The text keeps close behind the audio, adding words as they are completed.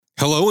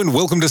Hello and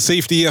welcome to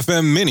Safety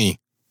FM Mini.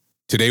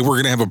 Today we're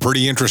going to have a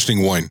pretty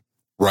interesting one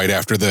right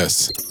after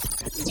this.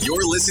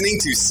 You're listening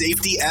to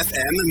Safety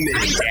FM Mini.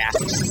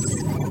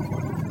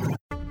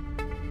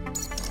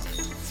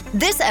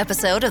 This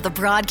episode of the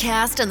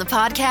broadcast and the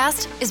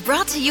podcast is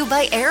brought to you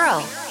by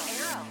Arrow.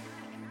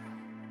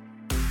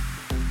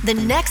 The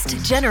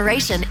next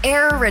generation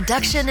error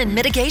reduction and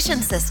mitigation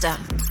system.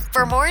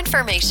 For more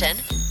information,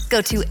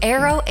 go to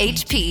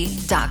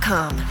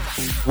arrowhp.com.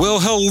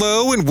 Well,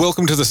 hello and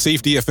welcome to the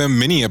Safety FM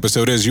Mini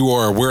episode. As you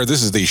are aware,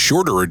 this is the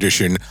shorter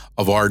edition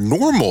of our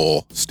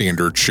normal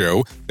standard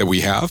show that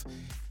we have.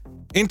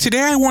 And today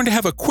I wanted to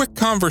have a quick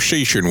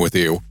conversation with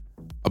you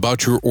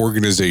about your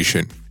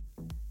organization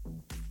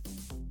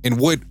and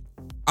what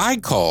I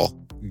call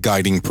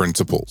guiding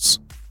principles.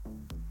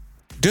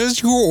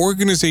 Does your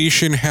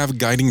organization have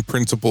guiding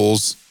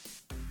principles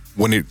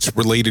when it's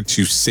related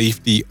to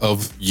safety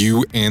of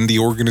you and the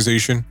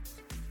organization?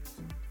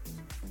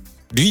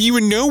 Do you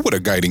even know what a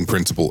guiding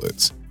principle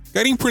is?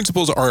 Guiding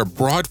principles are a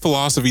broad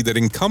philosophy that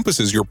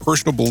encompasses your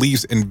personal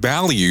beliefs and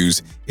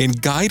values and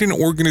guide an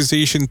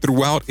organization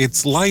throughout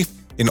its life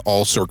in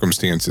all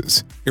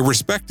circumstances,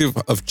 irrespective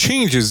of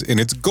changes in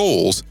its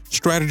goals,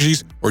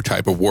 strategies, or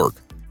type of work.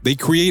 They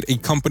create a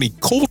company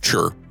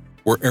culture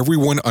where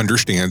everyone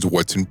understands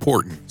what's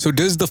important. So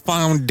does the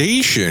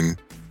foundation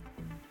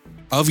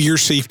of your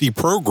safety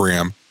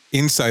program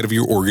inside of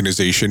your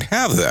organization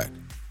have that?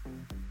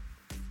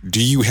 Do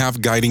you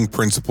have guiding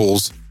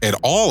principles at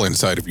all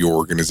inside of your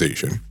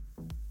organization?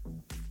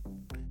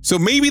 So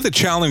maybe the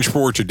challenge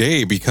for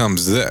today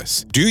becomes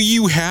this. Do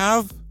you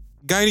have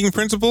guiding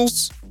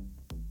principles?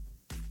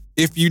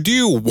 If you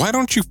do, why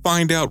don't you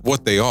find out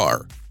what they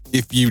are?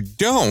 If you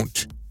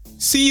don't,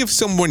 see if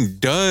someone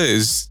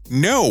does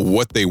know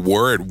what they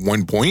were at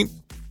one point,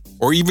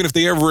 or even if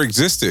they ever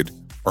existed.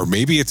 Or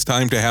maybe it's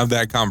time to have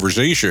that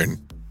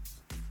conversation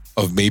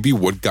of maybe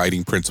what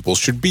guiding principles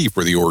should be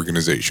for the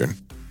organization.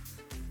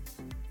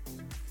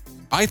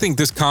 I think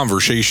this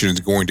conversation is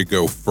going to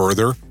go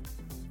further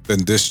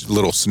than this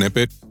little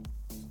snippet.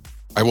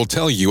 I will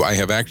tell you, I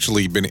have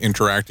actually been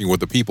interacting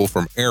with the people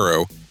from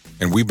Arrow,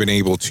 and we've been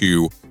able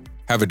to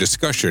have a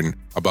discussion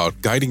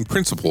about guiding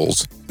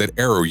principles that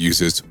Arrow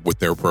uses with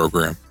their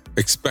program.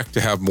 Expect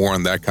to have more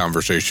on that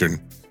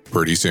conversation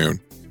pretty soon.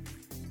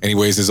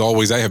 Anyways, as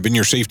always, I have been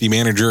your safety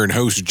manager and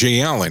host,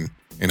 Jay Allen,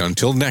 and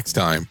until next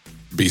time,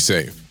 be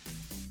safe.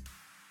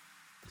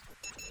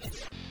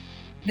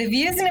 The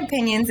views and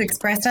opinions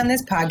expressed on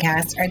this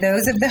podcast are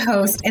those of the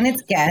host and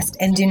its guest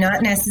and do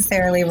not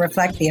necessarily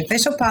reflect the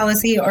official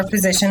policy or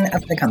position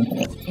of the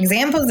company.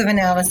 Examples of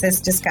analysis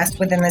discussed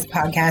within this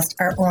podcast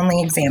are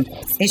only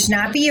examples. They should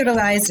not be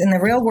utilized in the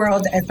real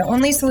world as the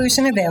only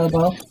solution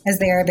available, as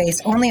they are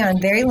based only on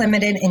very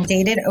limited and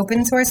dated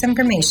open source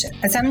information.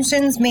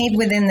 Assumptions made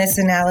within this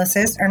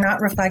analysis are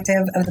not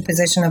reflective of the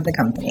position of the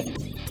company.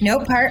 No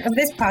part of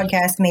this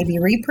podcast may be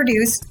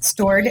reproduced,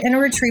 stored in a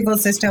retrieval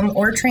system,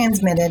 or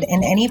transmitted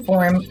in any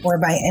form or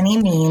by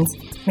any means,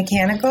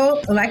 mechanical,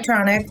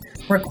 electronic,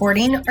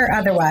 recording, or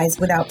otherwise,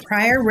 without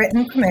prior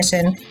written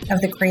permission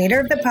of the creator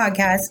of the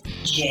podcast,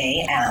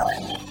 Jay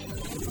Allen.